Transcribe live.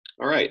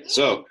right,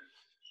 so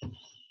I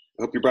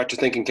hope you brought your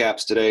thinking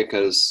caps today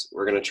because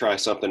we're going to try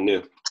something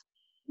new.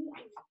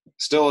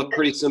 Still a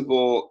pretty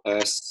simple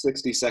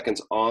 60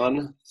 seconds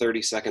on,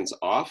 30 seconds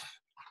off.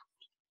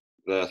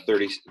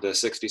 The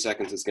 60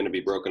 seconds is going to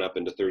be broken up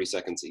into 30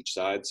 seconds each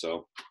side.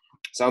 So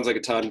sounds like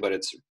a ton, but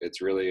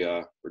it's really,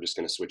 we're just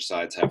going to switch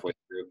sides halfway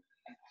through.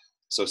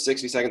 So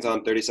 60 seconds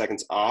on, 30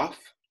 seconds off.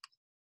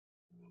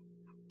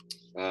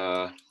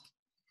 We're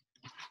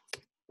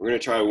going to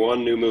try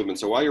one new movement.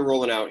 So while you're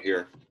rolling out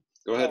here,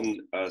 go ahead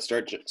and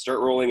start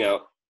rolling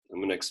out. I'm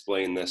going to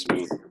explain this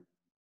move.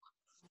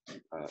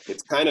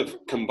 It's kind of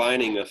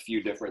combining a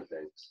few different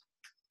things.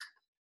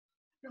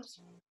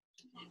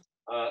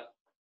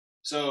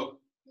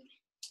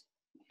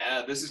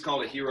 This is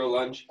called a hero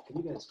lunge.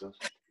 Can you guys go?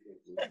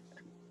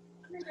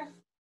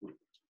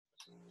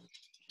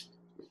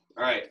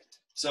 All right.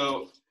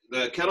 So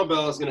the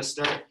kettlebell is going to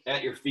start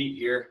at your feet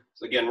here.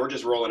 So again, we're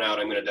just rolling out.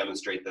 I'm going to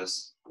demonstrate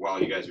this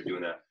while you guys are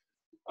doing that.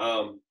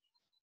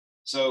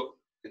 So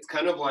it's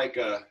kind of like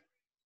a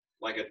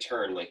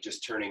turn, like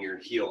just turning your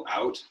heel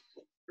out,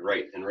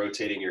 right, and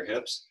rotating your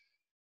hips.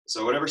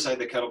 So whatever side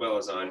the kettlebell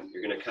is on,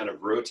 you're going to kind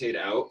of rotate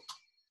out.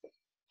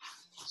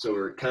 So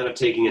we're kind of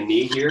taking a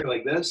knee here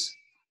like this,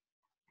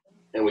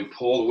 and we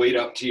pull the weight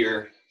up to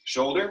your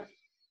shoulder.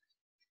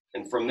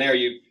 And from there,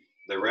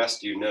 the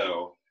rest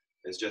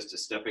is just a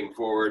stepping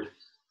forward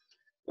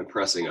and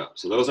pressing up.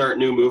 So those aren't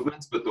new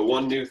movements, but the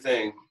one new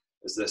thing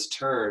is this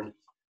turn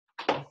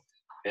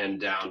and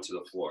down to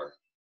the floor.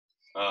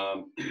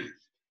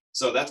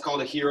 So that's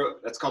called a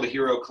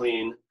hero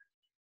clean.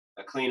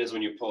 A clean is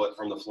when you pull it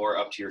from the floor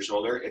up to your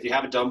shoulder. If you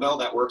have a dumbbell,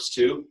 that works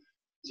too.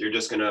 So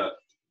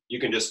you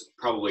can just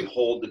probably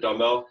hold the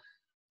dumbbell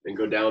and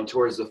go down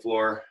towards the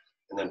floor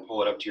and then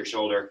pull it up to your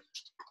shoulder,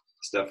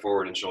 step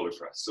forward and shoulder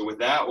press. So with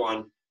that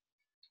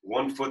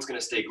one foot's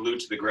gonna stay glued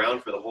to the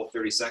ground for the whole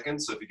 30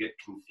 seconds. So if you get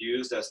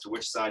confused as to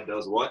which side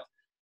does what,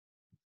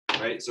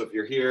 right? So if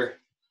you're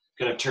here,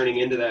 kind of turning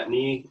into that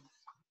knee,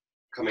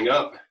 coming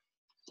up,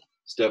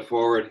 step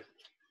forward,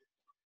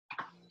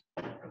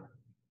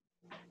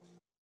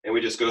 and we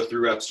just go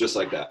through reps just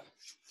like that.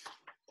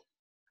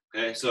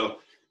 Okay, so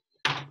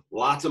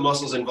lots of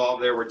muscles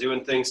involved there. We're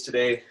doing things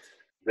today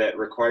that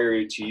require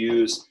you to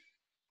use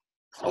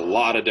a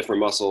lot of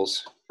different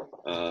muscles.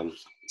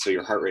 So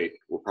your heart rate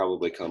will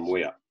probably come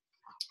way up.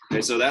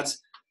 Okay, so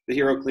that's the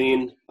hero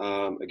clean.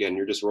 Again,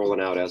 you're just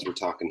rolling out as we're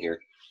talking here.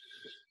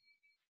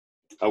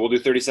 We'll do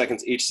 30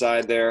 seconds each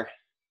side there.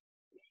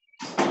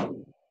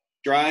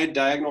 Stride,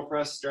 diagonal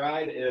press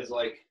stride is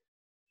like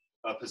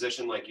a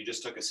position like you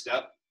just took a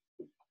step.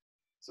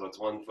 So it's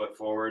 1 foot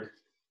forward.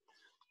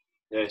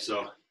 Okay,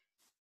 so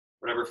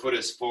whatever foot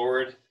is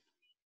forward,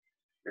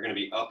 you're going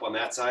to be up on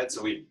that side.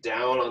 So we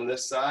down on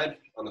this side,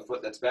 on the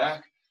foot that's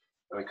back,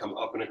 and we come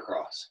up and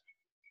across.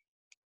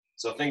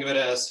 So think of it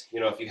as,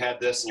 if you had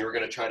this and you were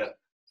going to try to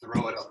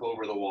throw it up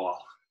over the wall,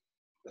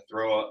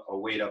 throw a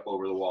weight up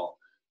over the wall.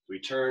 We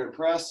turn and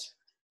press,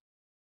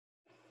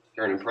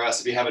 turn and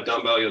press. If you have a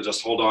dumbbell, you'll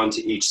just hold on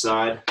to each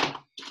side.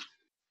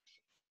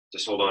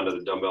 Just hold on to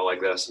the dumbbell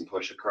like this and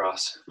push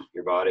across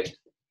your body.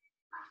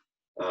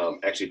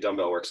 Actually,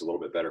 dumbbell works a little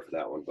bit better for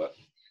that one, but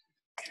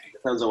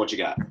depends on what you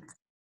got.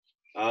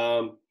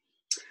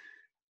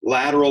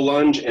 Lateral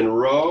lunge and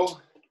row.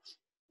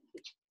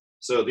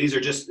 So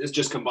it's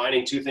just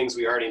combining two things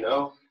we already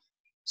know.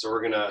 So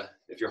we're gonna,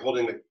 if you're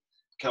holding the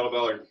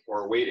kettlebell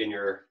or weight in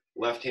your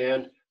left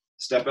hand,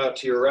 step out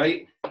to your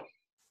right,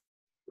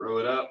 row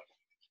it up,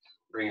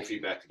 bring your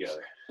feet back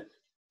together.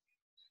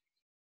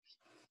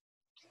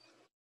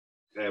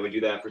 Okay, we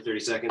do that for 30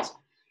 seconds.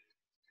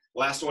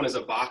 Last one is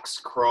a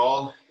box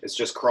crawl. It's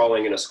just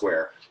crawling in a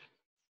square.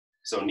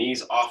 So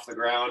knees off the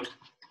ground.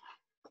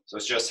 So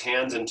it's just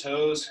hands and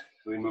toes.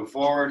 We move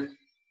forward,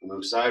 we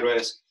move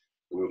sideways,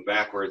 we move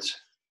backwards.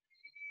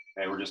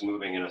 Okay, we're just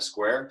moving in a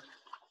square.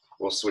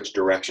 We'll switch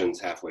directions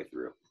halfway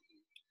through.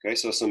 Okay,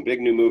 so some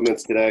big new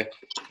movements today.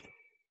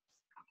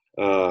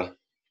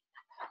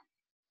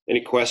 Any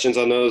questions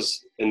on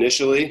those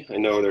initially? I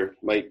know there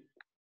might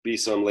be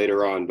some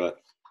later on, but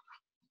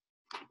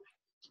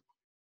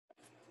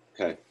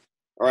okay.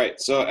 All right,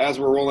 so as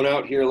we're rolling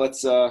out here,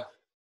 let's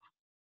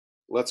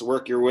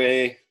work your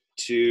way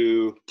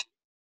to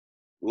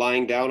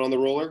lying down on the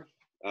roller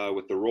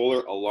with the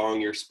roller along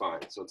your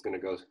spine. So it's going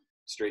to go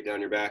straight down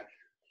your back.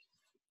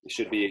 You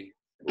should be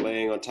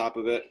laying on top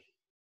of it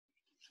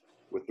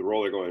with the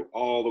roller going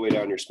all the way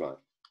down your spine.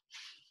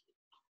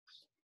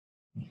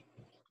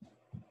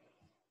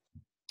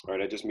 All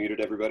right, I just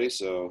muted everybody,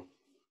 so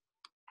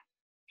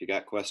if you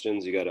got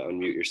questions, you got to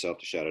unmute yourself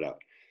to shout it out.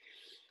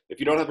 If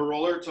you don't have a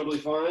roller, totally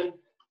fine.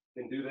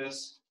 You can do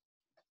this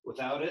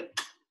without it.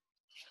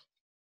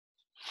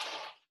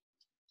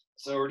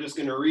 So we're just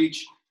going to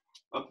reach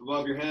up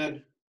above your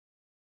head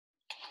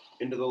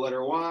into the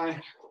letter Y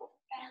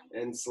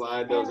and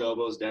slide those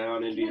elbows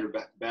down into your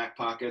back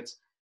pockets.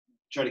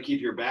 Try to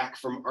keep your back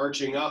from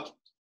arching up.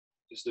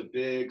 Just a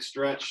big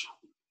stretch.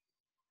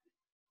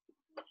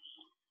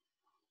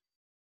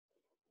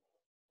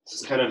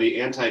 This is kind of the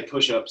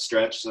anti-push-up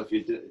stretch. So if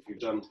you've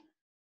done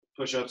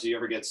push-ups you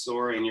ever get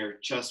sore in your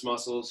chest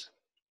muscles.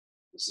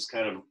 This is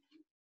kind of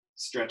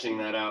stretching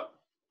that out.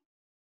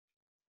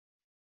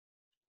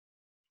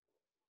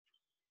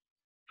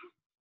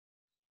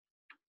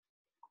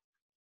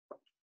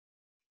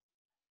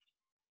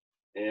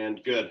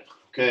 And good.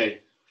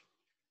 Okay.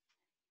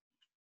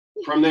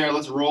 From there,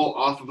 let's roll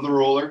off of the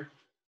roller.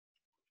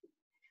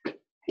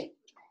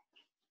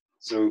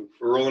 So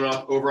we're rolling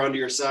off over onto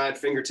your side.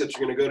 Fingertips are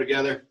going to go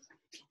together.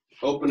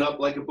 Open up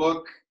like a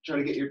book. Try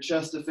to get your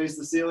chest to face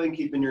the ceiling,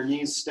 keeping your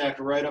knees stacked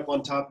right up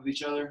on top of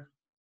each other.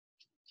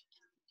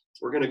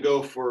 We're going to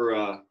go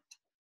for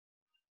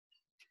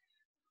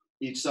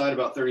each side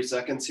about 30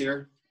 seconds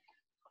here.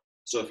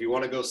 So if you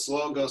want to go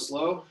slow, go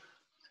slow.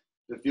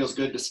 If it feels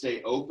good to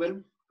stay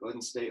open, go ahead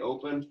and stay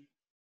open.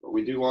 But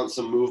we do want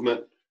some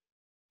movement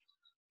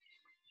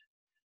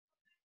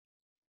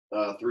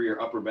through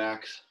your upper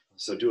back.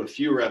 So do a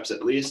few reps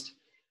at least.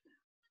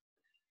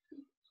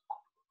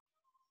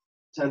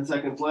 10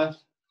 seconds left.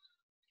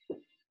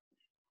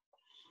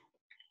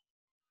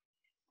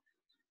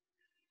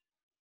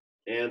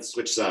 And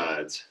switch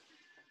sides.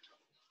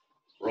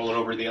 Rolling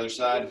over to the other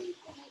side.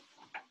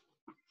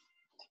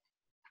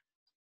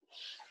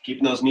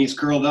 Keeping those knees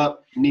curled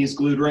up, knees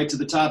glued right to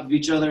the top of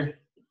each other.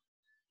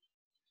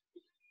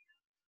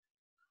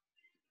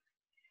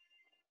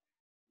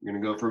 You're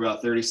gonna go for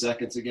about 30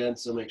 seconds again,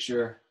 so make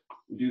sure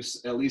you do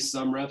at least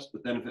some reps,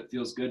 but then if it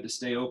feels good to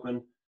stay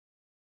open,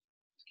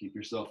 keep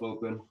yourself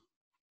open.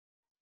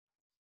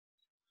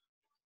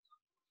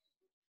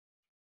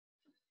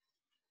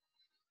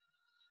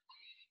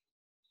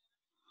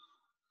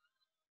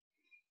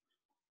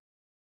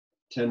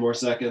 Ten more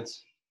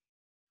seconds.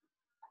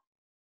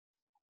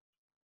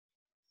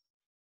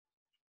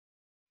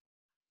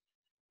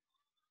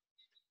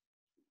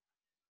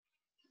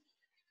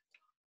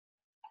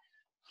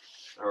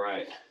 All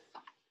right,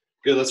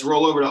 good, let's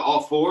roll over to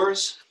all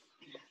fours.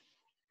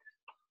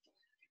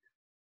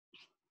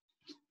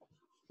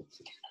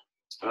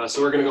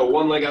 So we're gonna go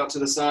one leg out to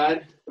the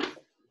side.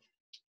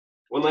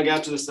 One leg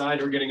out to the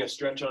side, we're getting a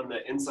stretch on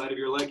the inside of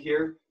your leg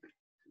here.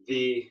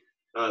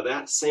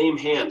 That same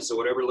hand, so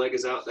whatever leg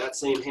is out, that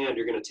same hand,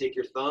 you're gonna take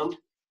your thumb,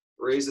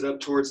 raise it up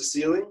towards the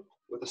ceiling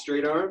with a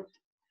straight arm,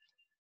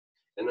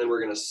 and then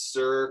we're gonna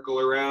circle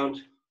around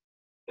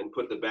and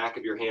put the back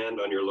of your hand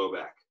on your low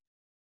back.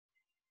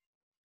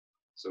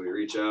 So we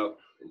reach out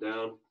and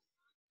down.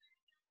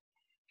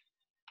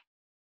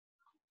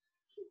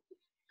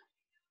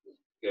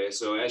 Okay,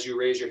 so as you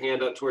raise your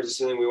hand up towards the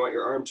ceiling, we want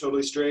your arm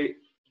totally straight,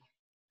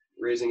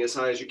 raising as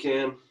high as you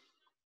can.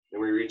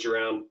 Then we reach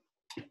around,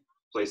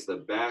 place the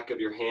back of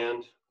your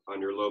hand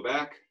on your low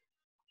back.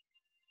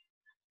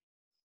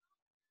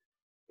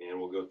 And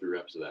we'll go through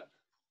reps of that.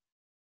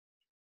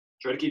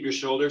 Try to keep your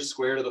shoulders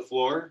square to the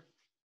floor.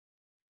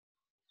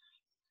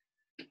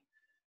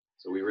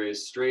 So we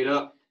raise straight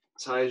up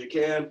as high as you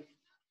can.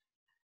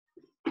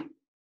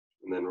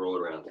 And then roll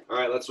around. All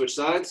right, let's switch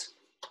sides.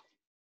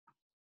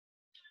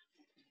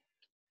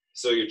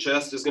 So your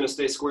chest is going to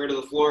stay square to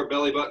the floor,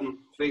 belly button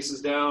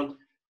faces down,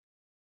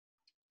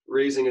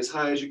 raising as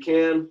high as you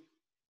can,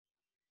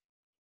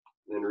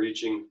 then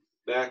reaching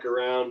back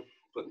around,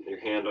 putting your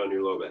hand on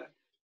your low back.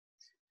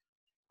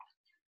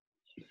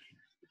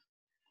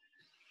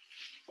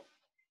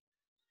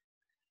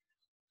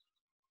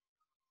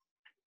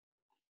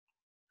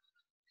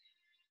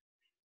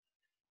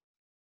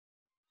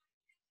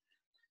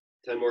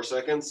 Ten more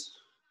seconds.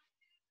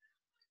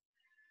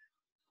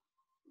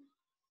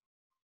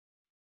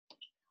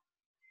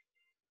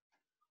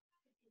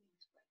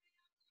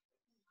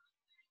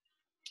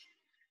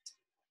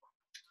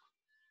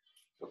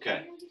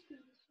 Okay.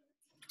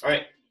 All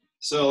right,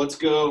 so let's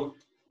go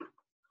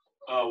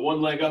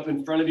one leg up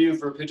in front of you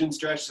for a pigeon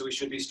stretch. So we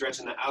should be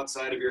stretching the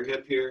outside of your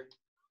hip here.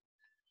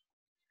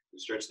 We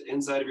stretch the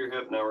inside of your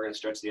hip. Now we're going to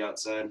stretch the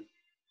outside.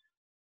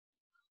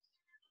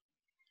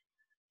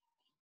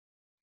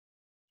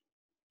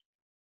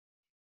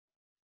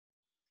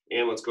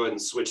 And let's go ahead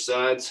and switch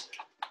sides.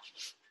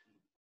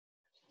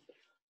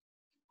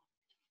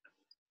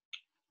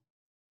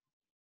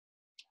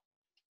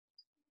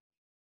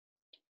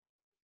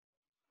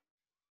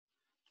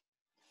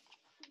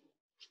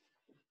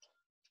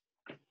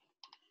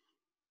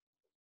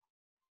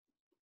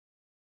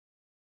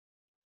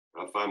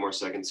 About 5 more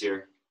seconds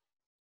here.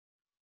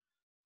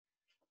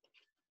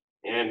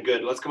 And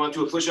good, let's come up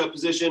to a push-up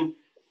position.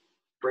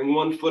 Bring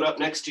one foot up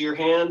next to your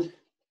hand.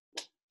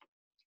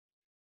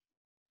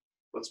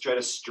 Let's try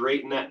to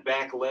straighten that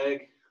back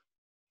leg.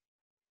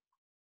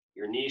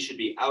 Your knee should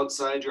be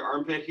outside your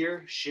armpit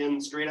here,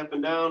 shin straight up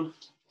and down.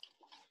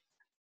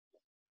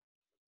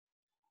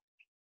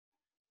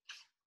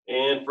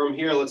 And from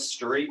here, let's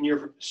straighten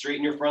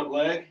your front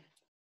leg.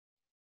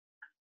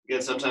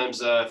 Again,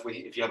 sometimes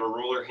if you have a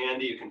roller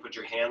handy, you can put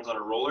your hands on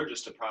a roller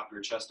just to prop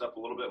your chest up a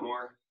little bit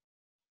more.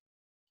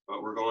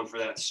 But we're going for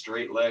that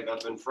straight leg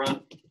up in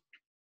front.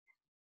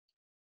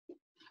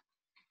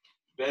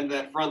 Bend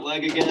that front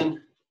leg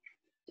again.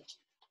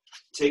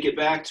 Take it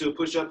back to a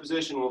push-up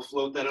position. We'll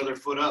float that other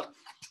foot up.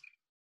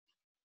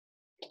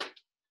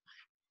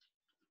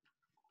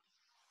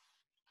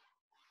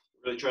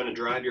 Really trying to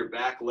drive your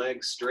back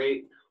leg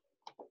straight.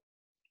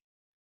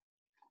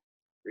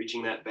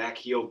 Reaching that back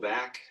heel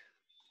back.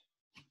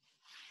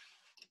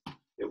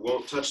 It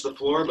won't touch the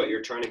floor, but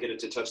you're trying to get it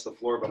to touch the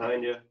floor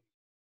behind you.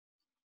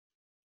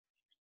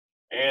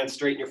 And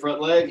straighten your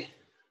front leg.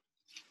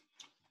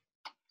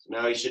 So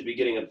now you should be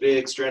getting a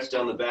big stretch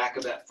down the back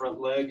of that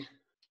front leg.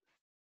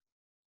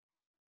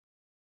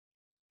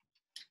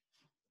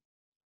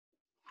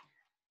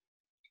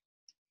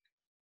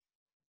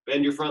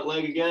 Bend your front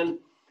leg again.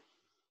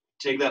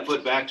 Take that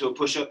foot back to a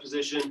push-up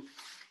position.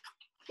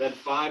 Then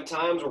 5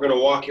 times, we're going to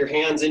walk your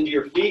hands into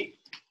your feet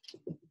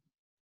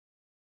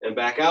and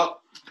back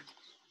out.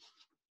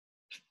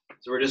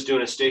 So we're just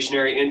doing a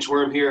stationary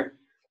inchworm here.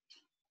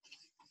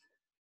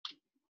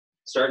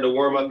 Starting to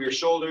warm up your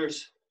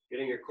shoulders,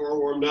 getting your core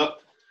warmed up.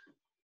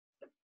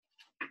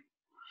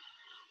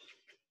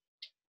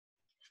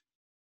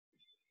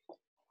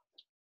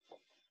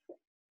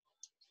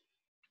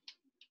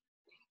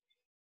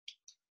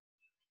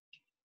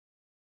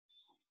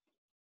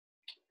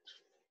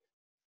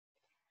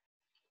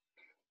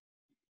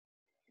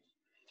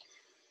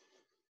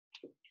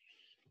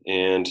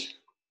 And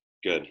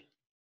good.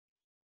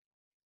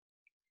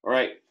 All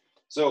right,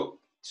 so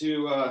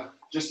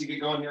just to get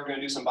going here, we're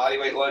gonna do some body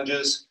weight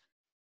lunges.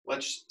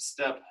 Let's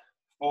step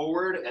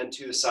forward and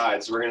to the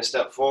side. So we're gonna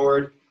step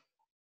forward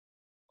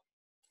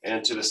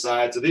and to the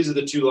side. So these are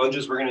the 2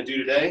 lunges we're gonna do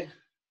today.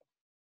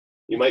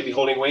 You might be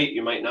holding weight,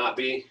 you might not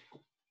be,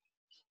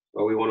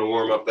 but we wanna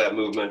warm up that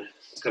movement.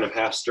 It's kind of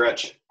half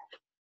stretch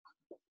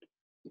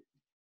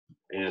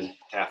and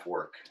half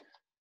work.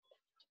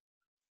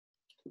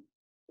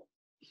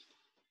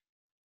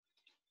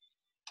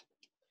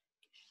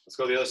 Let's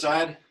go to the other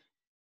side.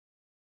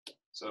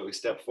 So we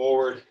step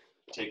forward,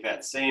 take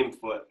that same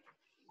foot,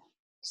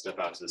 step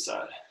out to the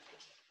side.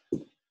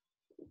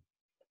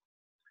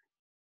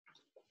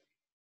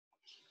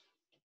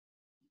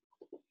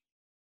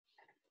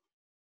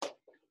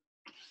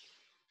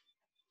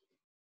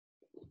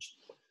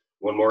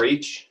 One more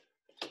each.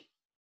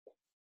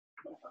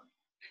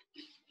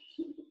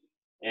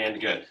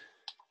 And good.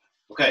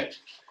 Okay,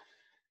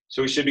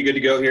 so we should be good to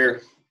go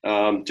here.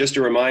 Just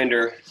a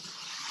reminder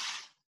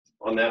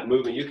on that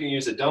movement, you can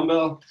use a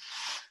dumbbell,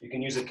 you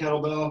can use a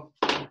kettlebell,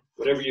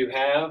 whatever you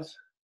have.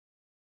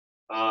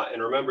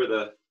 And remember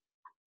the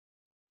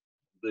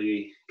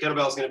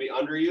kettlebell is going to be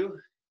under you.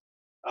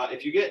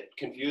 If you get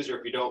confused or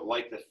if you don't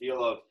like the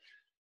feel of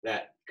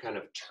that kind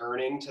of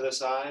turning to the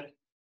side,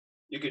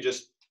 you could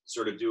just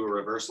sort of do a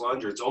reverse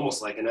lunge, or it's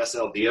almost like an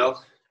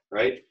SLDL,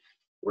 right?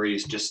 Where you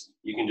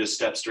can just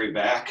step straight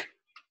back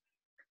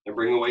and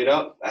bring the weight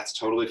up. That's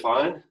totally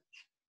fine.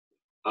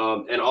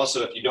 And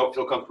also, if you don't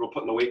feel comfortable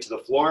putting the weight to the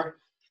floor,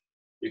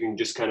 you can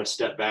just kind of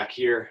step back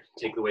here,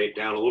 take the weight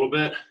down a little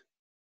bit,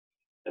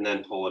 and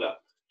then pull it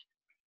up.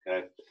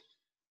 Okay.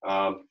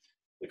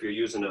 If you're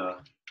using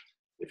a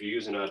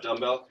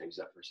dumbbell, can I use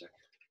that for a second?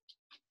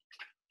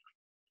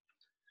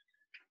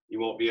 You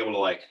won't be able to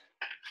like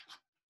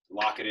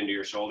lock it into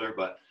your shoulder,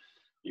 but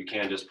you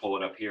can just pull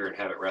it up here and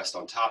have it rest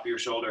on top of your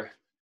shoulder.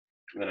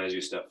 And then as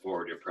you step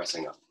forward, you're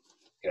pressing up.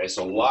 Okay,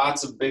 so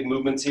lots of big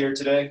movements here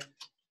today.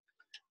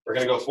 We're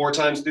gonna go 4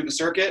 times through the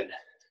circuit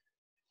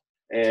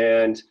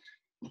and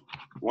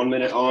 1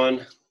 minute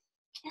on,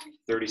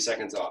 30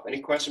 seconds off. Any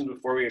questions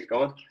before we get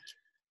going?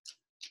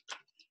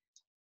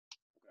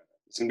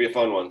 It's gonna be a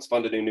fun one. It's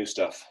fun to do new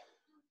stuff,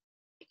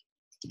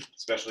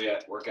 especially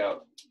at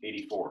workout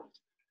 84.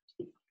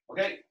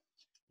 Okay.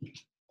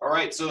 All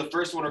right, so the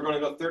first one, we're going to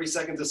go 30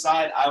 seconds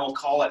aside. I will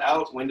call it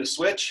out when to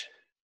switch.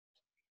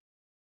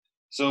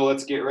 So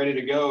let's get ready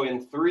to go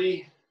in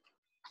 3,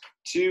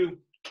 2,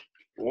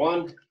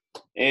 1,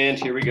 and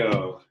here we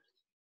go.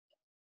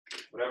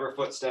 Whatever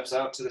foot steps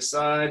out to the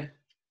side,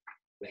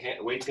 the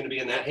weight's going to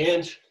be in that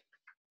hand.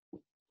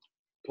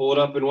 Pull it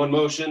up in one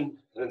motion,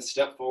 and then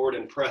step forward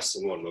and press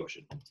in one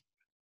motion.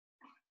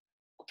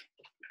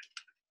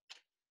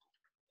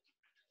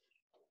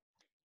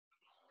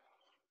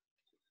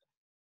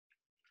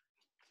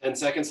 Ten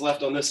seconds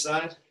left on this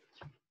side.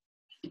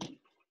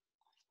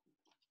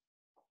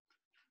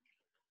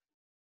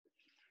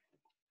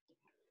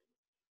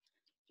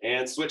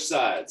 And switch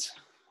sides.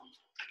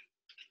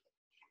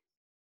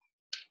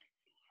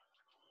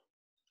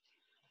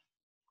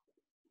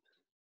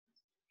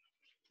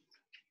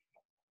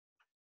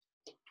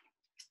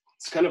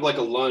 It's kind of like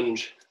a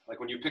lunge. Like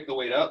when you pick the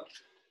weight up,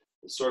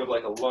 it's sort of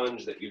like a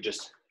lunge that you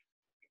just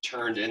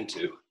turned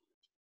into.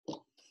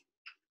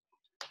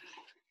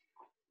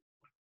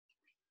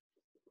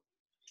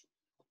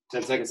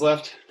 Ten seconds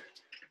left.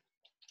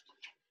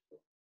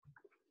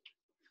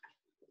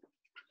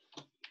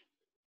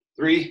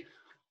 Three,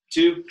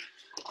 2,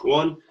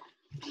 1,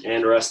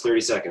 and rest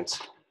 30 seconds.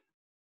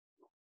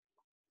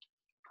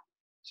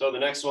 So the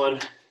next one,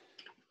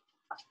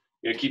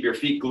 you're gonna keep your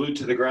feet glued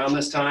to the ground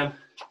this time.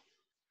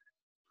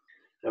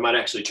 I might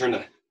actually turn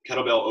the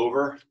kettlebell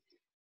over.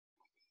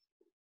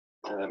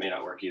 That may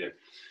not work either.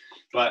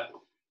 But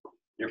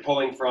you're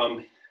pulling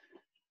from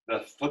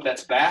the foot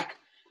that's back.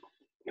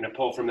 You're gonna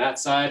pull from that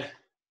side,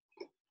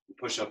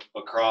 push up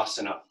across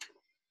and up.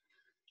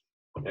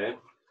 Okay?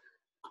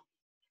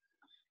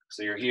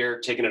 So you're here,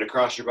 taking it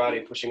across your body,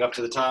 pushing up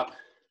to the top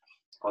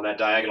on that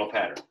diagonal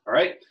pattern. All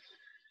right?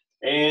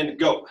 And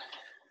go.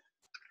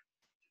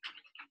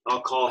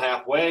 I'll call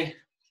halfway.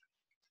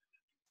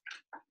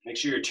 Make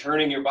sure you're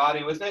turning your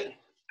body with it.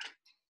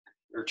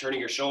 You're turning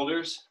your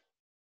shoulders.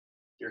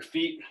 Your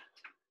feet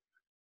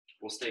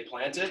will stay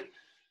planted.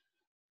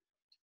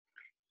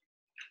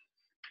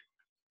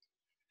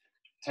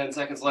 10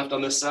 seconds left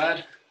on this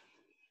side.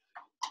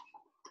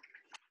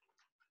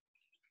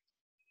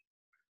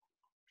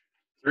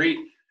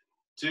 3,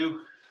 2,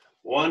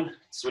 1.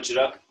 Switch it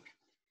up.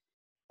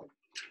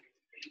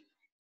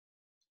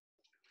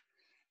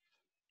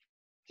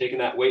 Taking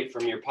that weight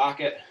from your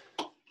pocket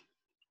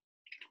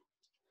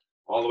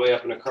all the way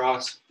up and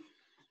across.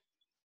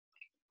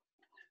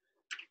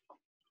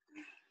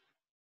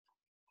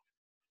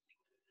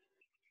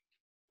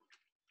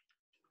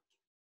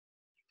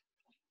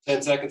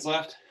 Ten seconds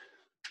left.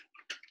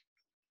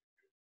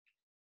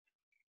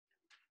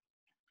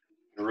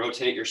 And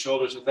rotate your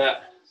shoulders with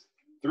that.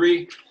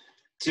 3,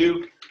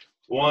 2,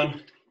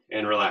 1,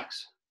 and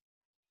relax.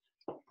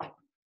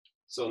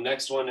 So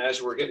next one,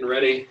 as we're getting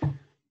ready,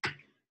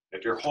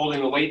 if you're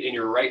holding the weight in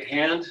your right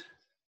hand,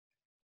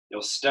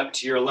 you'll step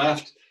to your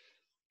left,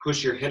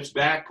 push your hips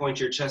back, point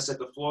your chest at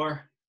the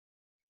floor,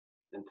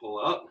 and pull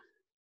up.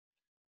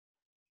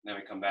 Then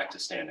we come back to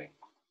standing.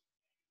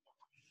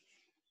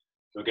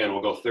 So again,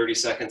 we'll go 30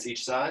 seconds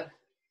each side.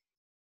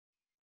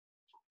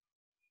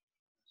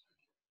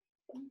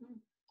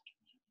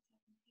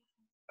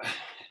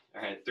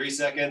 All right, 3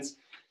 seconds,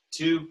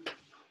 2,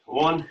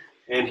 1,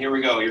 and here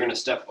we go. You're gonna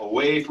step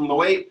away from the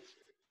weight,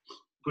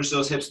 push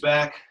those hips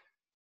back,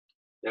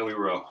 then we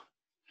row.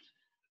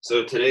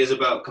 So today's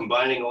about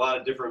combining a lot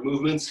of different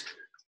movements,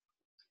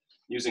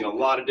 using a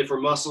lot of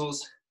different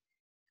muscles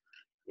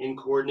in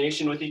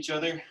coordination with each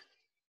other.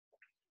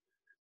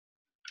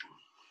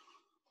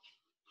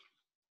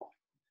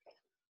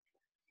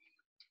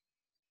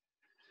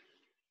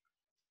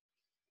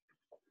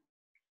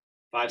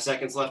 Five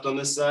seconds left on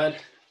this side.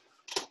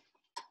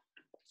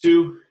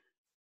 2,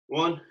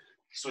 1,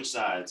 switch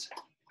sides.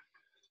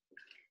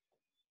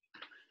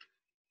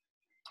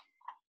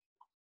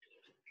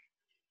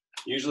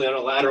 Usually on a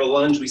lateral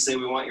lunge, we say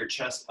we want your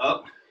chest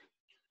up,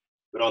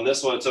 but on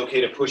this one, it's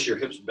okay to push your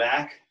hips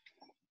back.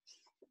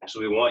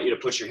 Actually, we want you to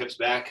push your hips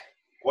back,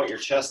 point your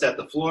chest at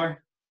the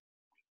floor.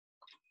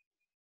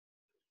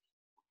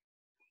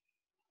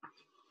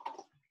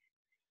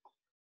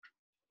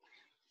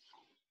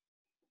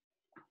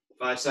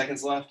 Five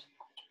seconds left.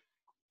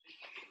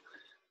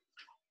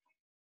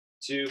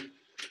 2,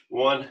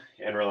 1,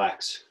 and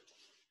relax.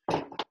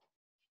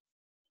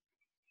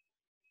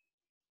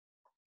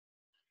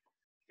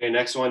 Okay,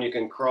 next one, you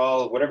can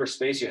crawl whatever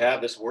space you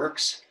have. This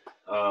works.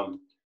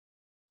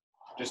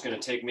 Just going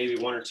to take maybe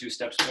 1 or 2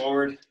 steps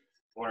forward,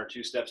 1 or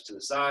 2 steps to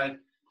the side,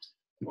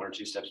 1 or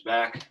 2 steps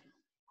back,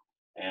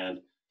 and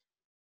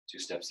 2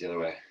 steps the other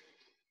way.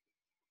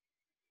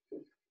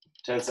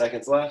 10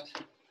 seconds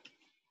left.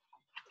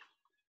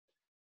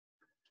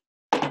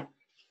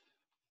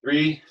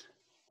 3,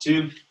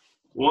 2,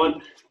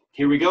 1.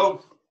 Here we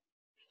go.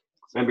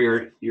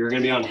 Remember, you're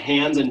going to be on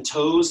hands and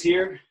toes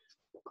here.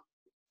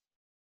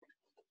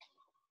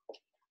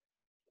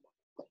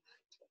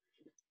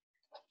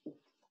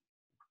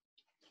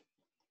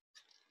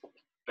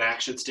 Back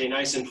should stay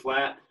nice and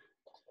flat.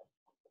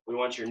 We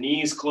want your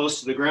knees close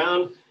to the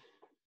ground.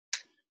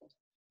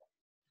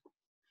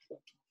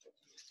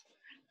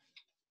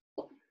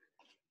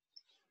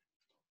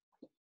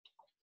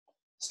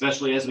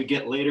 Especially as we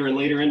get later and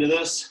later into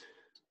this,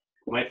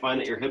 you might find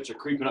that your hips are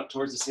creeping up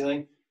towards the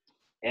ceiling.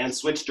 And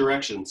switch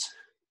directions.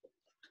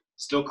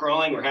 Still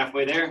crawling, we're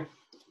halfway there.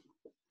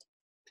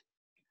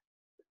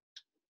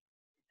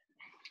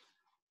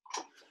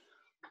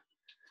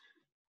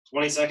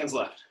 Twenty seconds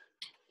left.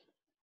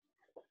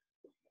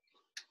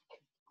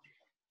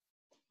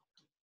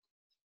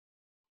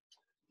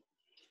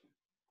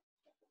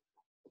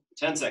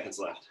 10 seconds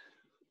left.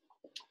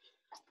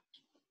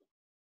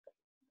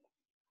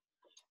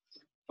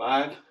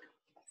 5,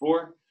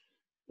 4,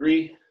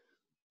 3,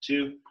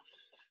 2,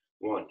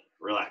 1.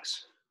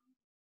 Relax.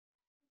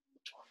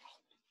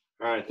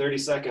 All right, 30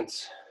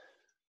 seconds.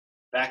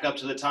 Back up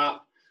to the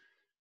top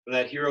for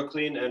that hero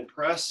clean and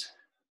press.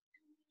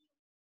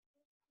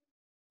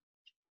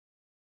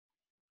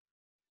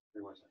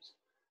 3 more times.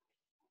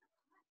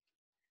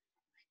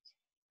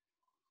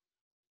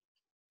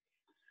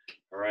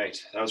 All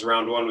right, that was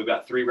round 1. We've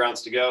got 3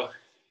 rounds to go.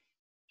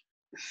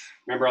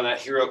 Remember on that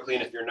hero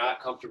clean, if you're not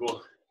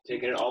comfortable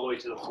taking it all the way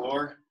to the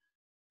floor,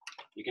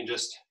 you can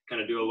just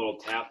kind of do a little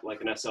tap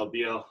like an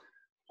SLBL,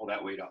 pull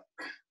that weight up.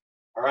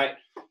 All right,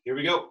 here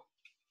we go.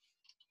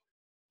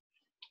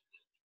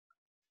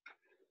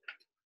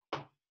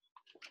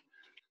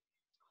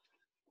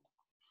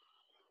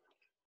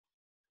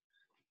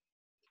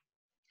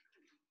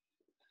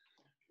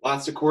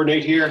 Lots to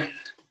coordinate here.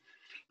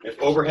 If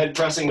overhead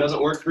pressing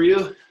doesn't work for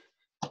you,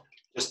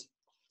 just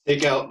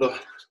take out the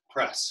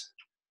press.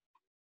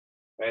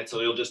 All right,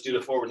 so you'll just do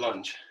the forward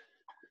lunge.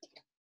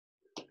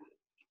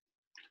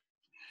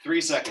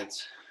 3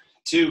 seconds.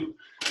 2,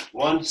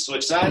 1,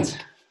 switch sides.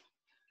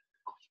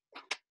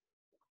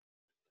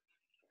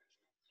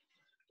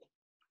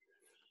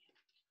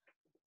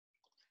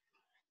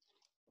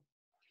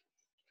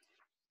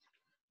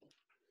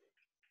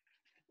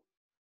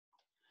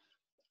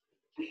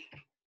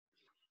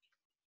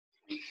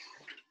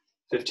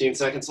 Fifteen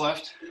seconds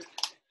left.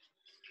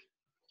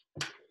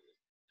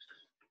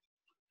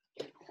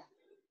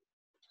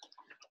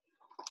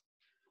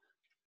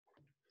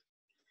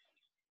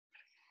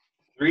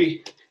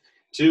 Three,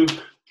 2,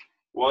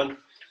 1,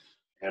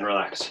 and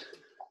relax.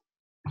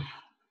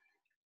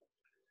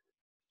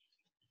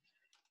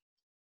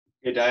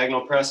 Okay,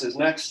 diagonal press is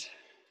next.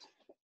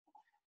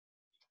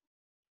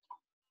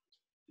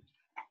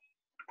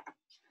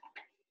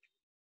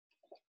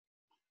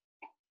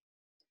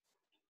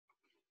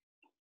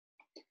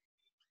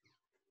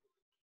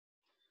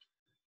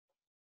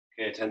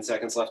 Okay, 10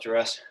 seconds left to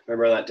rest.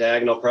 Remember that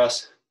diagonal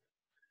press.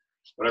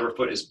 Whatever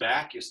foot is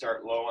back, you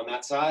start low on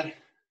that side.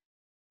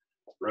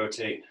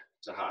 Rotate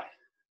to high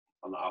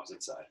on the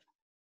opposite side.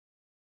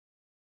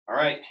 All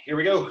right, here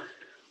we go.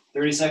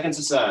 30 seconds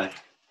aside.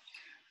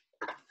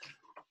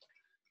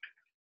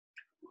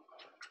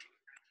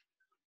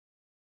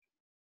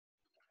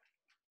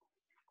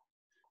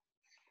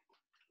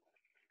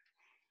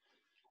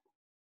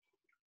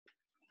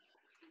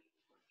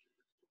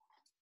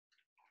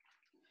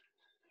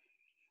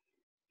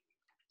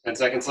 Ten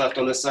seconds left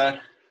on this side.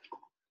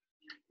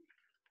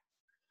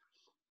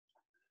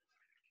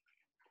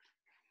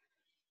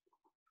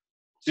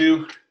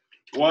 2,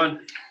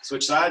 1,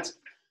 switch sides.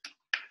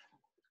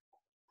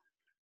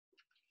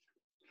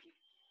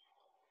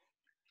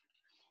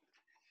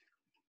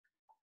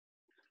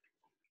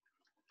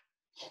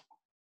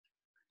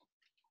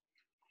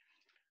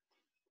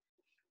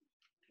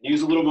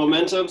 Use a little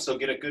momentum, so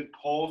get a good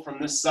pull from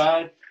this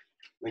side,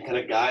 and kind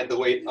of guide the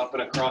weight up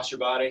and across your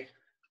body.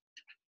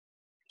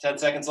 10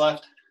 seconds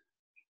left.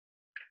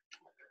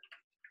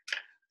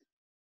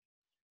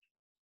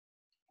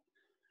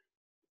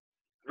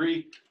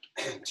 3,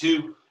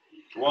 2,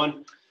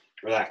 1,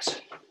 relax.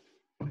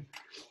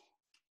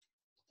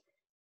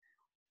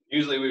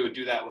 Usually we would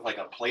do that with like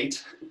a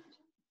plate,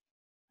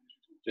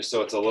 just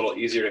so it's a little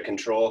easier to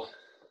control.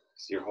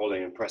 So you're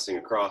holding and pressing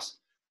across.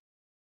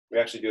 We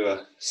actually do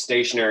a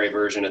stationary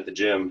version at the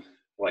gym,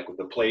 like with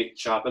the plate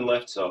chop and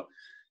lift. So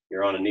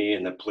you're on a knee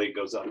and the plate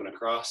goes up and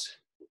across.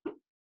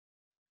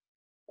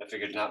 I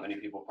figured not many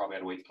people probably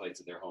had weight plates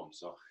at their home.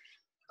 So,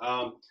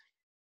 all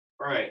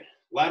right,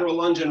 lateral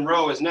lunge and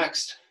row is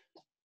next.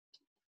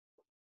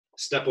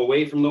 Step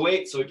away from the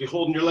weight. So if you're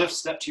holding your left,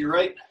 step to your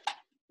right.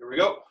 Here we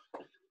go.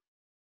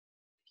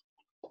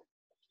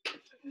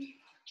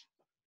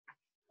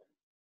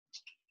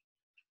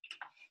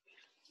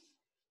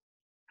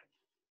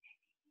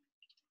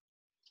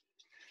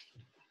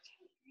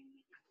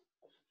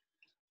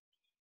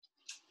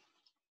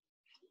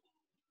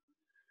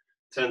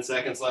 Ten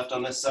seconds left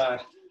on this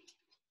side.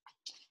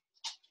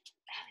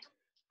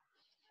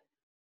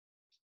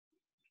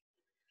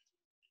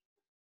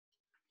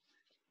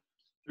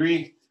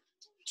 3,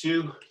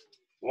 2,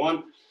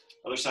 1.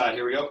 Other side,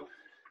 here we go.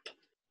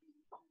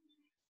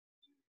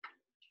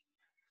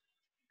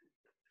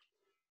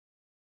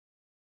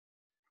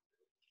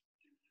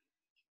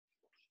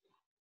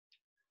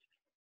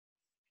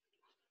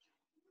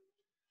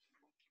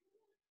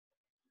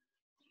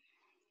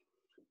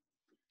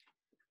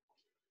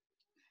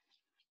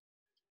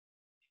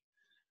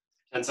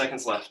 Ten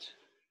seconds left.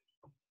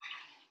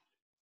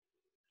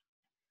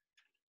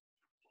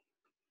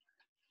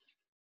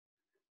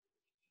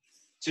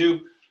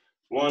 2,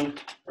 1,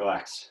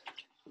 relax.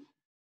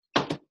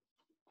 Okay,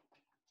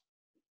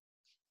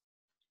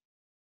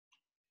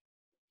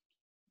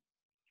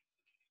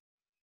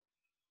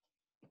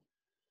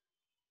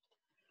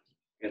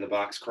 the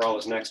box crawl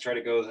is next. Try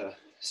to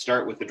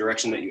start with the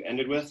direction that you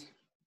ended with.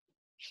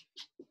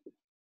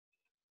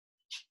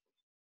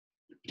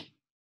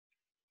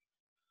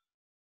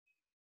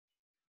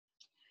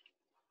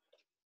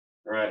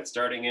 All right,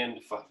 starting in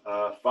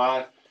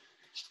 5,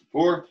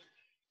 4,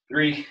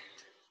 3,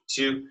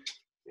 2,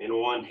 and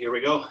 1. Here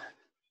we go.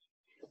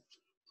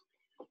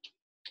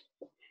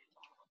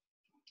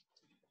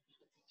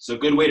 So a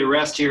good way to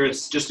rest here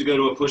is just to go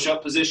to a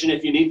push-up position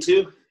if you need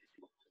to.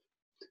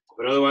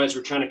 But otherwise,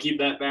 we're trying to keep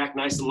that back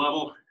nice and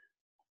level.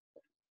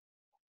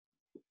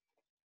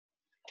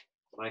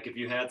 Like if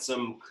you had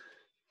some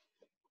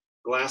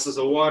glasses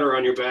of water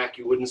on your back,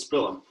 you wouldn't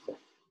spill them.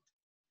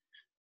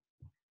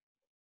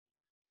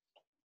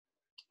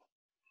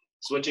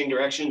 Switching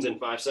directions in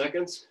 5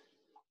 seconds.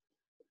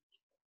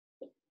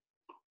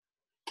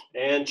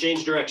 And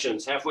change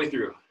directions halfway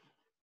through.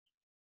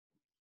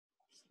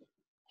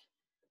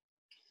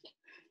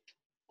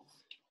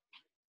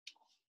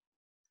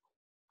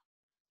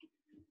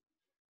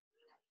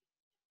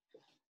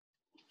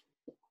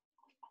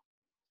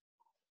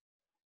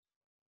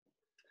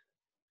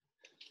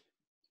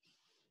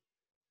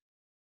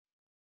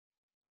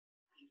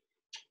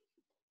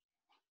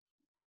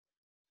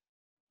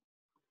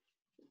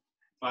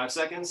 5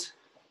 seconds.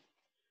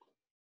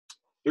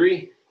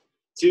 3,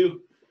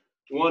 2,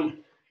 1,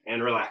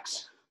 and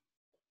relax.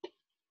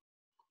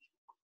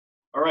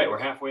 All right, we're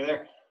halfway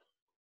there.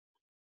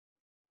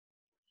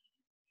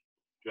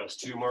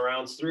 Just 2 more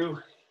rounds through.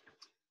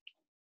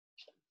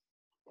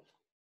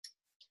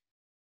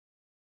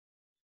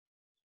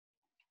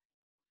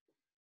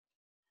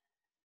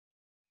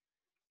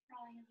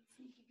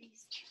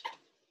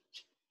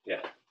 Yeah.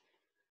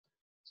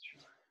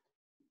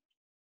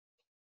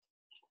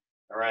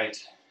 All right.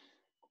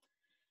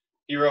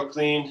 Hero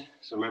clean.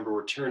 So remember,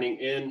 we're turning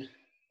in,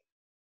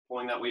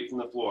 pulling that weight from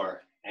the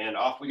floor, and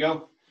off we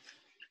go.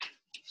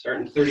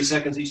 Starting 30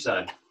 seconds each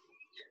side.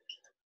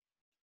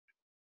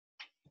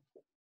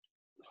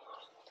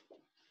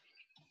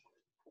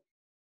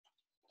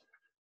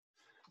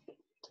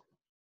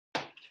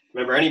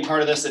 Remember, any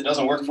part of this that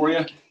doesn't work for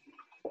you,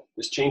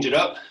 just change it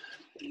up.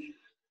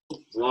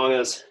 As long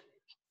as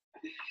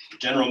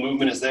general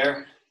movement is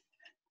there,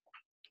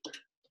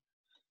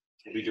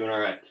 you'll be doing all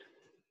right.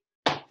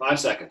 5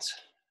 seconds.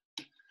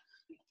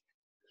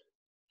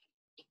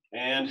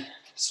 And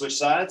switch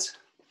sides.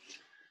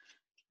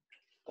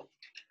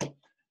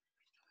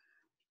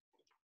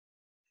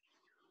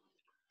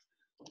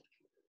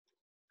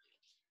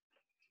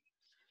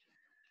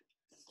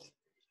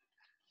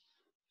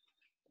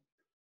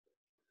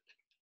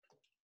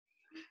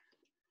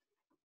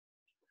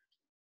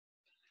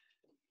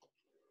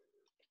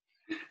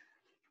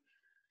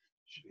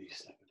 Should be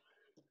 7.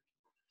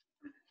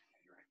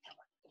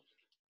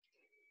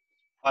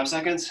 5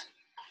 seconds.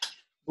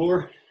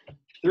 4,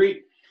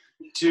 3,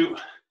 2,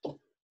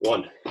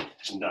 1,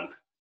 and done.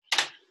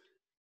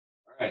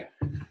 All right.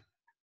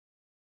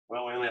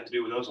 Well, we only have to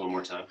do with those one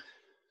more time.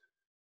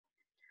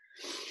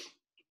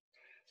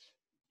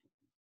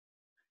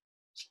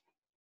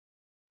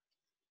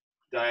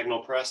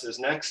 Diagonal press is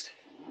next.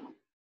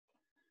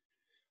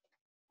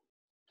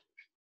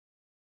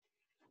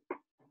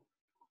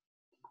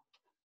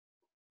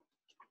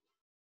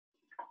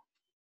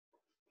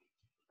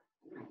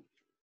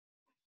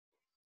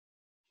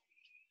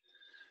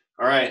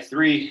 All right,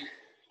 3,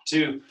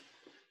 2,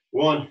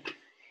 1,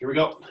 here we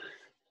go.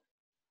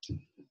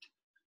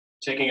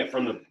 Taking it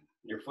from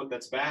your foot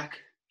that's back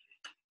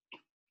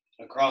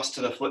across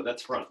to the foot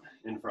that's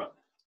in front.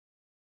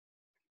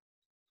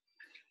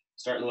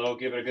 Starting low,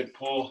 give it a good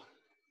pull.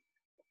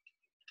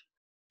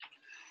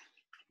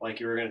 Like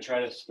you were gonna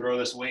try to throw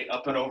this weight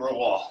up and over a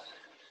wall.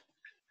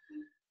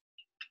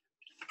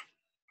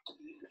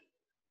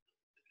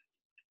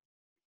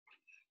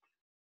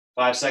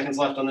 Five seconds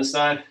left on this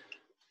side.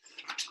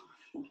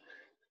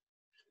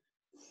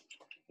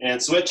 And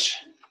switch.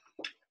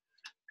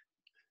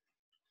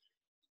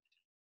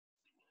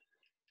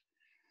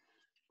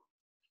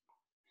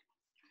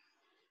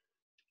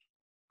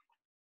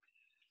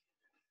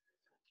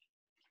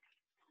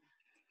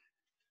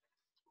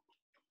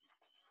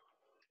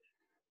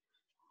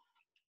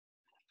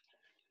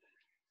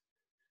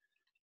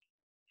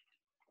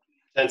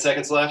 Ten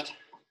seconds left.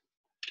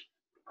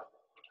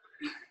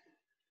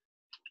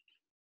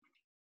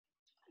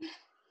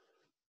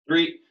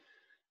 Three,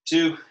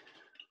 2,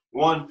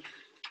 1,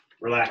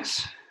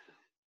 relax.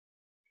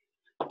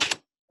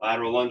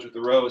 Lateral lunge with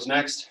the row is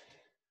next.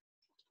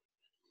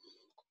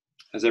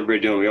 How's everybody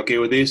doing? We okay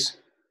with these?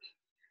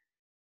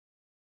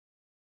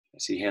 I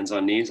see hands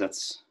on knees,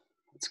 that's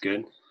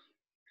good.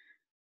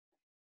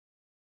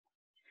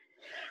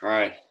 All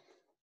right.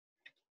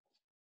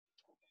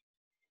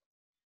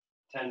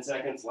 10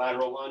 seconds,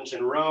 lateral lunge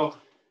and row.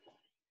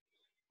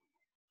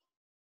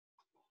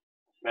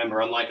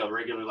 Remember, unlike a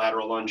regular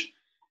lateral lunge,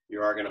 you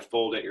are gonna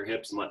fold at your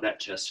hips and let that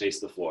chest face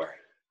the floor.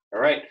 All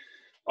right,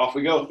 off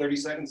we go, 30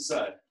 seconds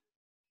aside.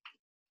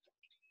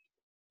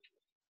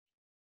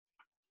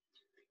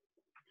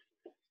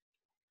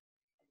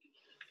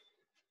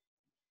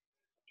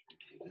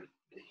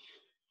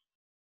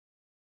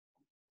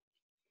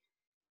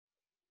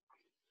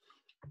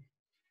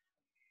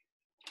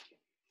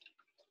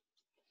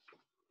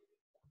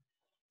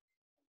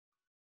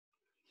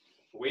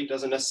 Weight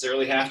doesn't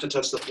necessarily have to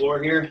touch the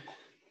floor here.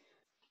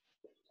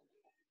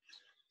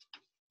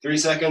 3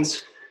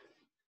 seconds,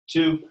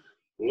 2,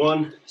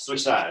 1,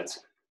 switch sides.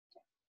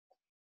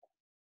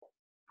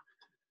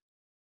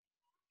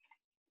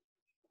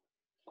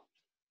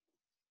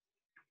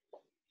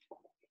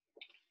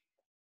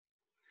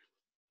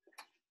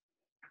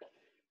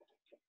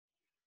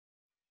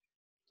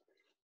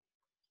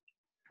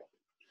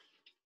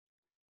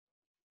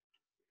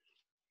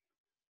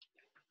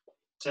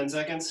 Ten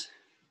seconds.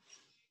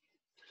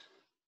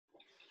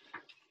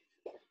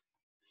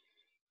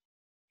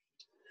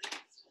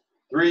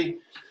 3,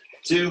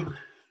 2,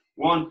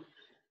 1,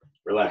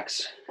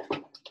 relax.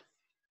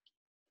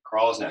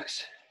 Crawl is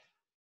next.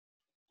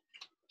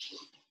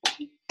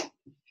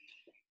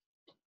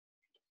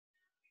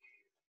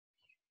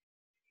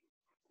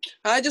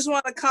 I just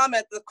want to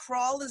comment, the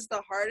crawl is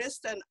the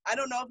hardest, and I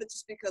don't know if it's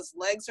just because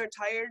legs are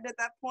tired at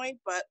that point,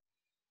 but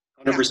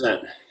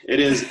 100%. It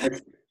is.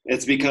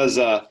 It's because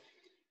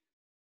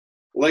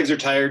legs are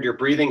tired, you're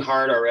breathing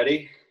hard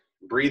already,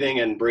 breathing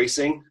and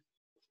bracing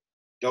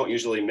don't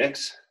usually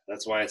mix.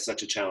 That's why it's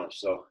such a challenge.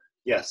 So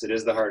yes, it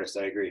is the hardest,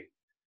 I agree.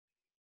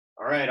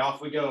 All right,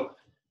 off we go.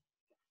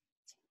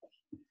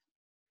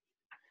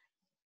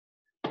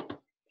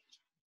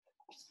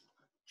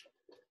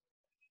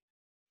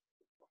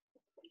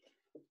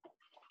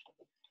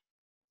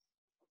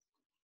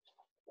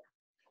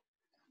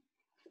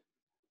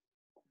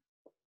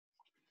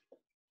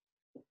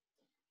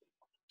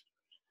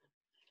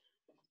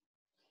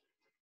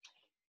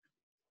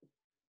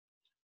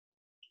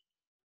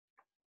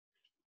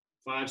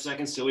 Five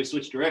seconds till we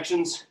switch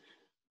directions.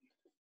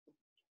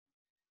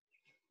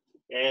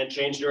 And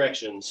change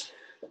directions.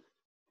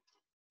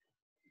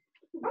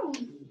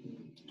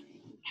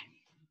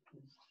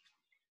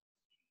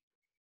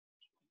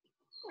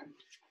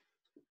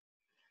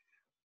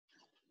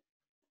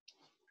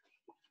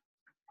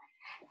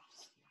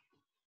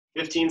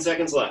 Fifteen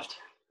seconds left.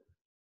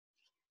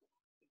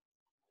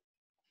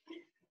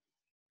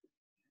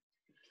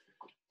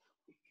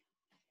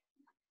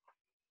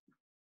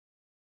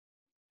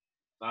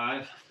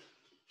 5,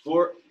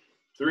 4,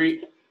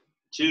 3,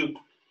 2,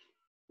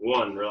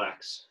 1.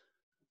 Relax.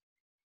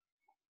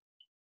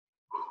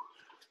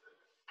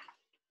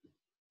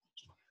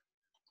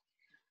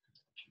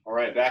 All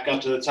right, back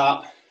up to the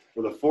top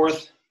for the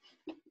fourth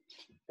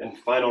and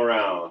final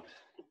round.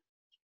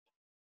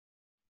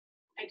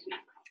 I did not.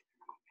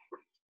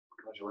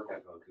 How's your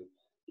workout going, Coop?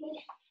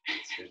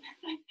 That's good.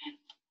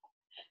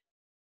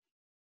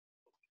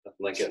 Nothing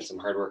like getting some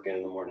hard work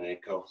in the morning, eh,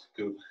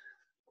 Coop?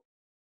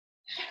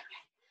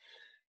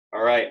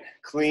 All right,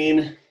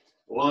 clean,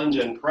 lunge,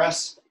 and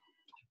press.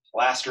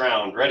 Last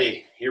round.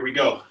 Ready? Here we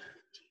go.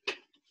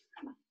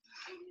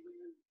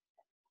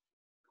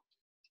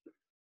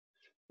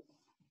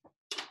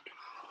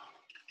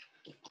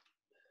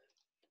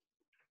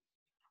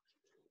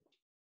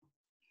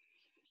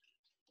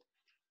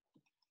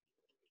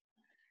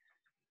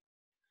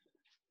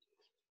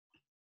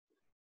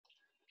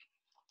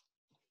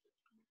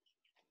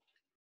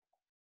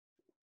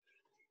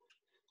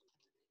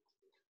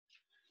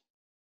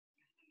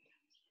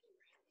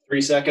 Three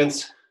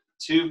seconds.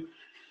 2,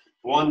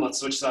 1. Let's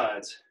switch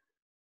sides.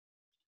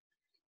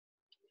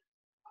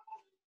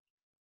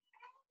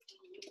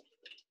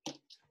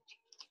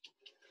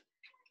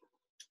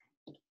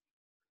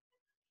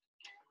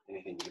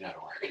 Anything to get out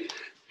of work.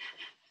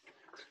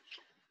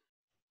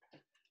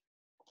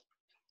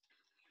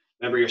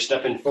 Remember, you're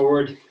stepping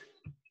forward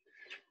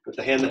with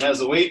the hand that has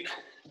the weight.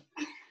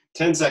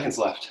 10 seconds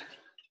left.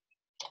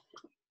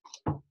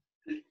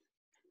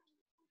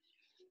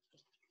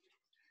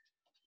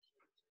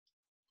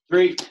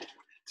 3,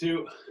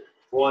 2,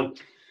 1.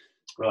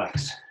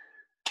 Relax.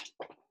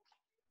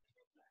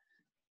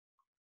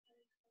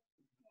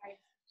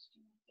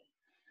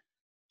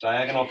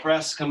 Diagonal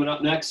press coming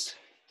up next.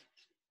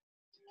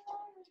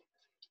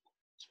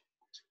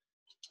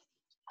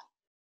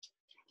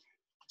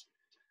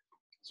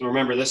 So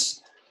remember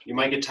this, you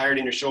might get tired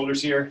in your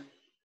shoulders here,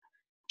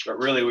 but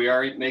really we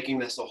are making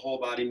this a whole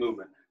body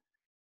movement.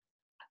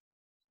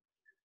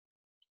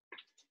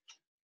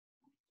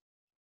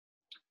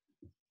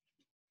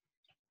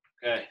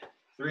 Okay,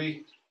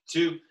 3,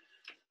 2,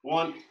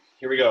 1,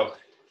 here we go.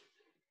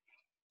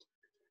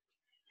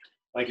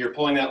 Like you're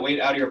pulling that weight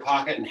out of your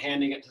pocket and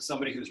handing it to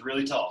somebody who's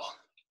really tall.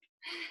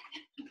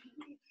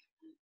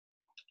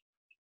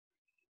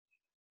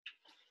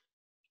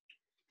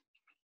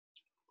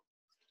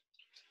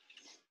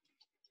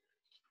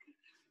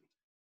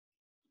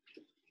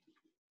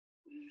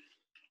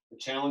 The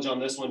challenge on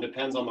this one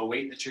depends on the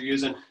weight that you're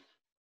using.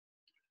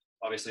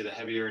 Obviously, the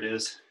heavier it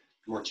is,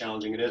 the more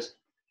challenging it is.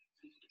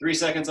 3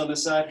 seconds on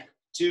this side,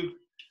 2,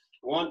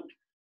 1,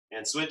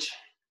 and switch.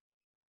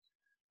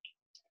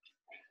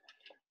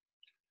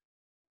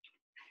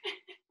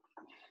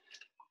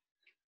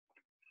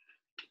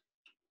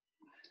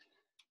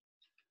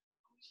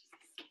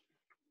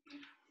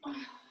 Oh.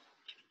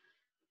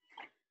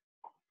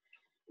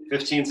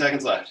 15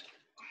 seconds left.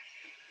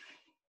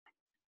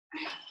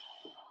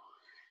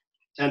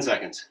 10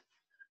 seconds.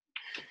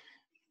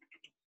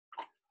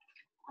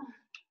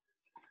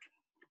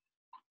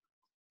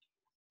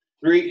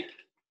 3,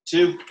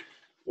 2,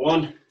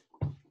 1,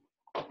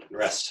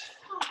 rest.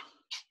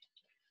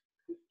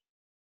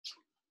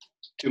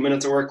 2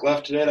 minutes of work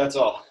left today, that's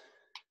all.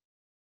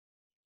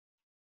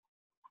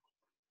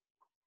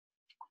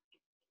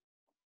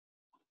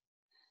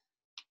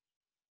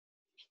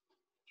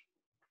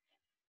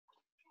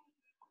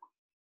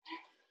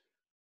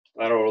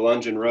 Lateral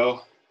lunge and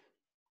row.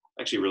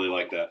 I actually really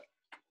like that.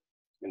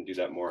 I'm gonna do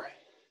that more.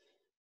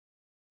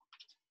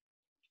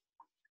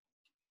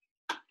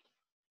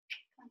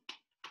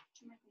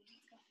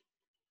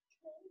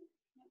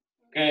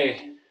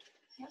 Okay,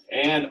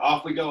 and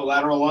off we go,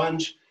 lateral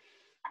lunge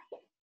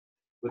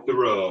with the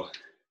row.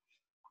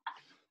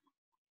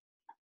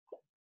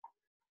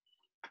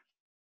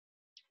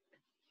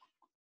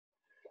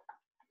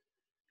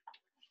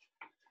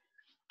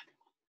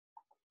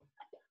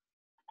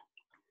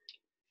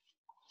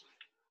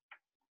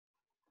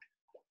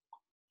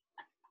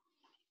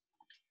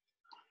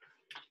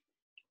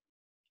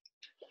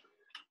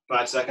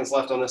 5 seconds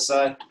left on this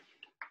side.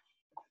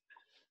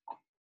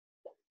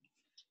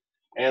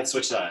 And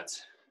switch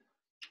sides.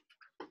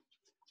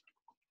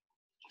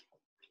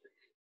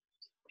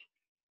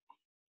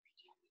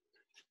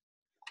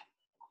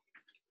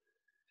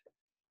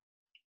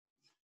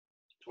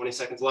 Twenty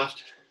seconds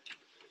left.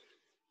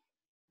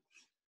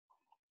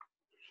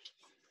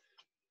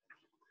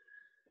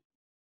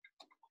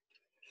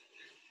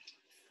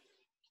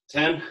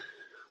 10.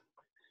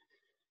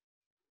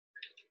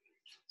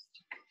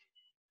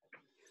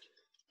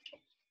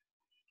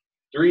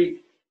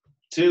 3,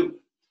 2,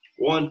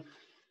 1,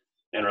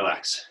 and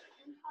relax.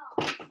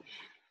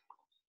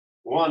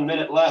 1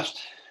 minute left.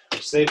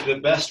 Save the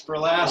best for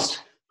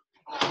last.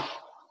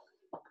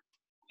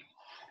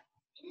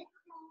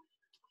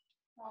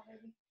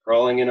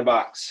 Crawling in a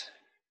box.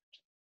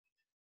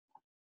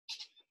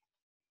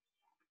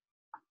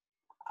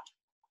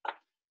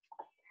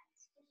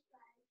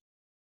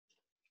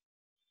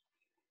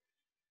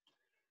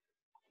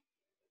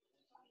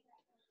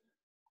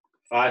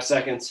 Five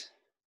seconds.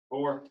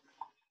 4,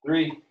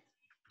 3,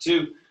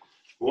 2,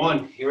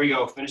 1. Here we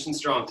go. Finishing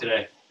strong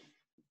today.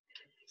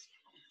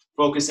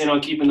 Focus in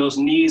on keeping those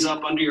knees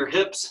up under your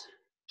hips,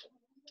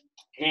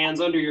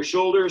 hands under your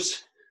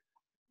shoulders,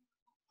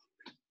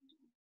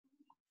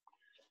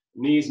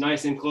 knees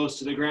nice and close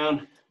to the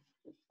ground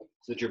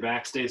so that your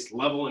back stays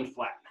level and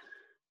flat.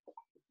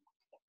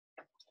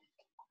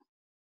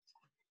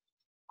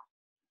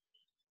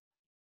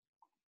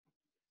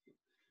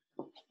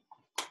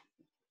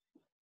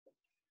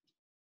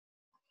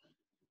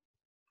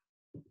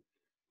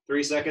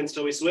 Three seconds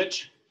till we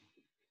switch,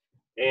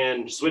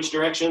 and switch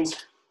directions.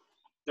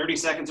 30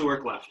 seconds of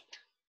work left.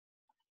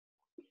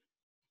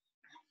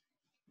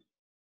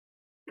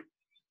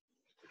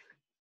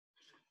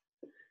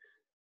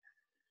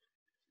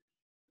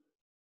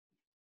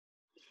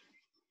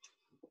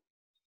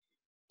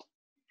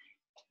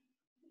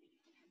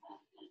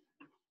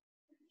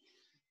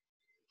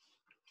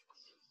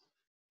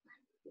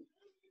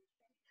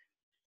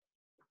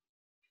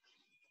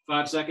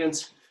 Five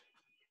seconds.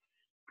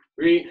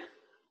 3,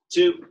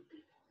 2,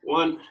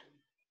 1,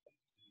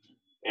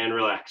 and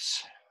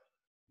relax.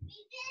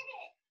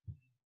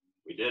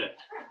 We did it.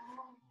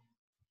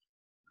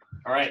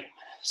 All right,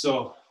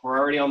 so we're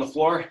already on the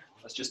floor.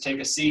 Let's just take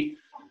a seat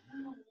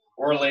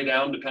or lay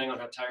down, depending on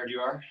how tired you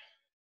are.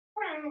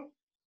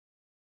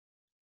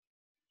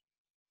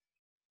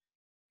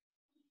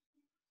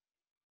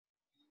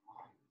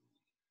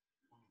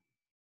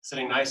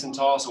 Sitting nice and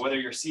tall, so whether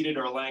you're seated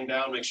or laying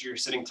down, make sure you're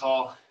sitting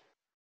tall.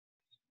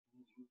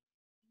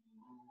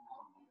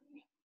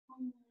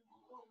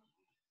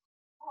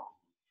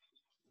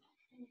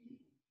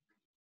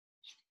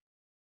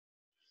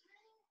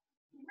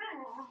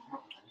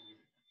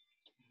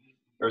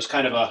 There's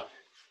kind of a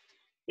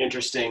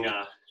interesting,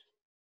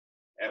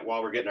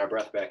 while we're getting our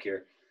breath back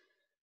here,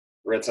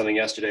 read something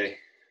yesterday.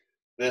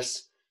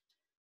 This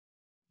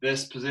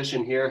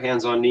position here,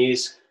 hands on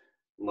knees,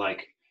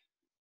 like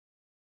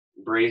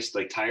braced,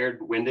 like tired,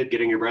 winded,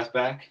 getting your breath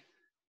back.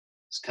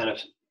 It's kind of,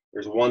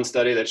 there's one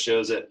study that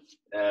shows it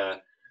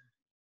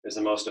is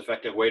the most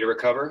effective way to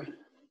recover.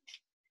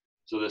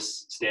 So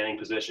this standing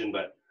position,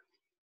 but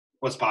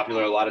what's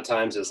popular a lot of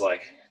times is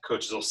like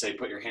coaches will say,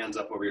 put your hands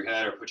up over your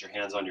head or put your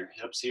hands on your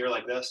hips here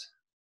like this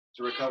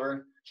to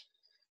recover.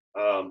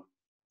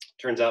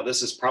 Turns out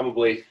this is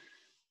probably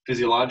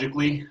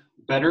physiologically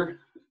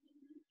better,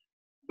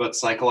 but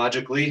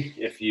psychologically,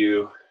 if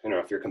you're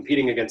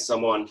competing against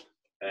someone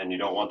and you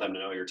don't want them to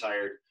know you're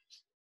tired,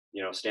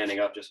 standing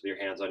up just with your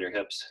hands on your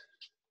hips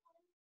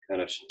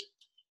kind of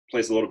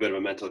plays a little bit of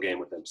a mental game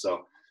with them. So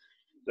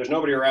if there's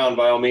nobody around,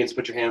 by all means,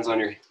 put your hands on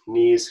your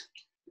knees.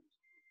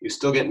 You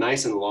still get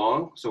nice and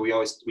long. So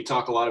we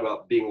talk a lot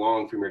about being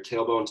long from your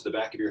tailbone to the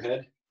back of your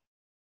head.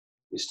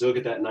 You still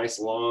get that nice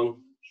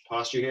long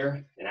posture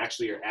here, and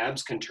actually your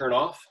abs can turn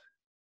off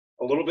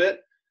a little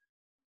bit.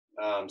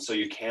 So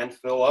you can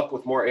fill up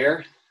with more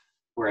air.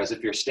 Whereas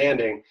if you're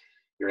standing,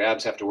 your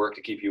abs have to work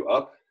to keep you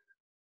up.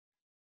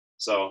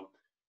 So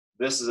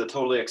this is a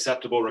totally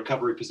acceptable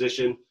recovery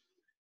position.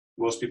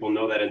 Most people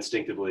know that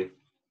instinctively.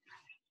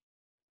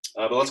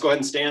 But let's go ahead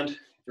and stand if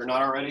you're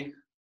not already.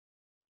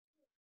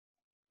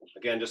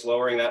 Again, just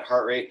lowering that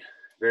heart rate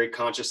very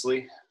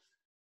consciously.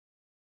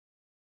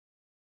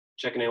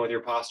 Checking in with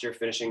your posture,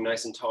 finishing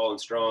nice and tall and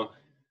strong.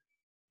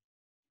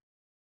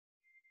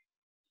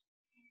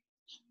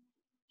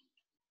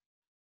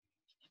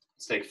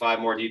 Let's take 5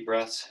 more deep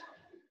breaths.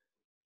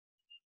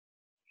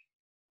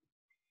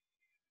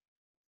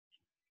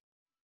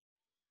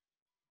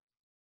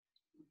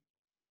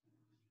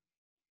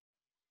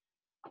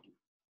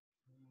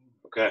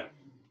 Okay.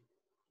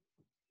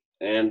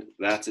 And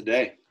that's a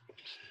day.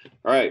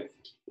 All right.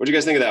 What do you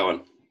guys think of that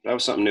one? That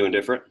was something new and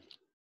different.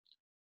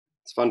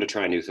 It's fun to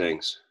try new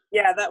things.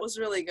 Yeah, that was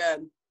really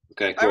good.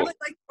 Okay, cool. I really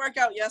liked the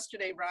workout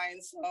yesterday,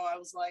 Brian, so I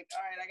was like,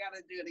 all right, I got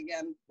to do it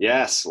again.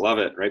 Yes, love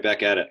it. Right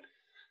back at it.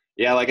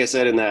 Yeah, like I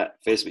said in that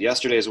Facebook,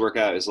 yesterday's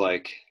workout is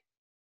like,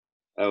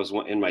 that was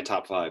in my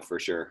top 5 for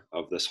sure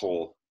of this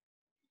whole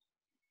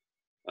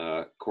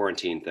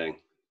quarantine thing.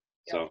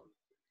 So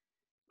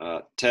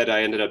Ted,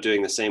 I ended up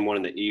doing the same one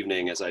in the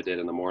evening as I did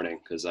in the morning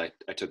because I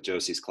took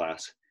Josie's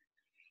class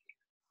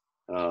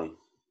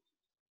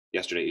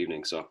yesterday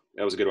evening. So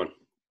that was a good one.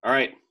 All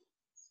right.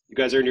 You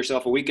guys earned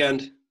yourself a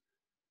weekend.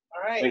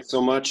 All right. Thanks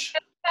so much.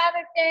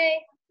 Father's Day.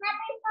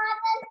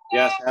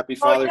 Yes, happy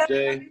Father's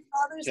Day. Happy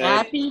Father's Okay. Day.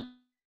 Happy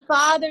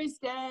Father's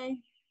Day.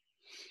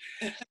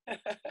 You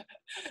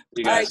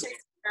All right, guys. take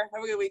care.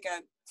 Have a good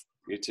weekend.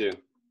 You too.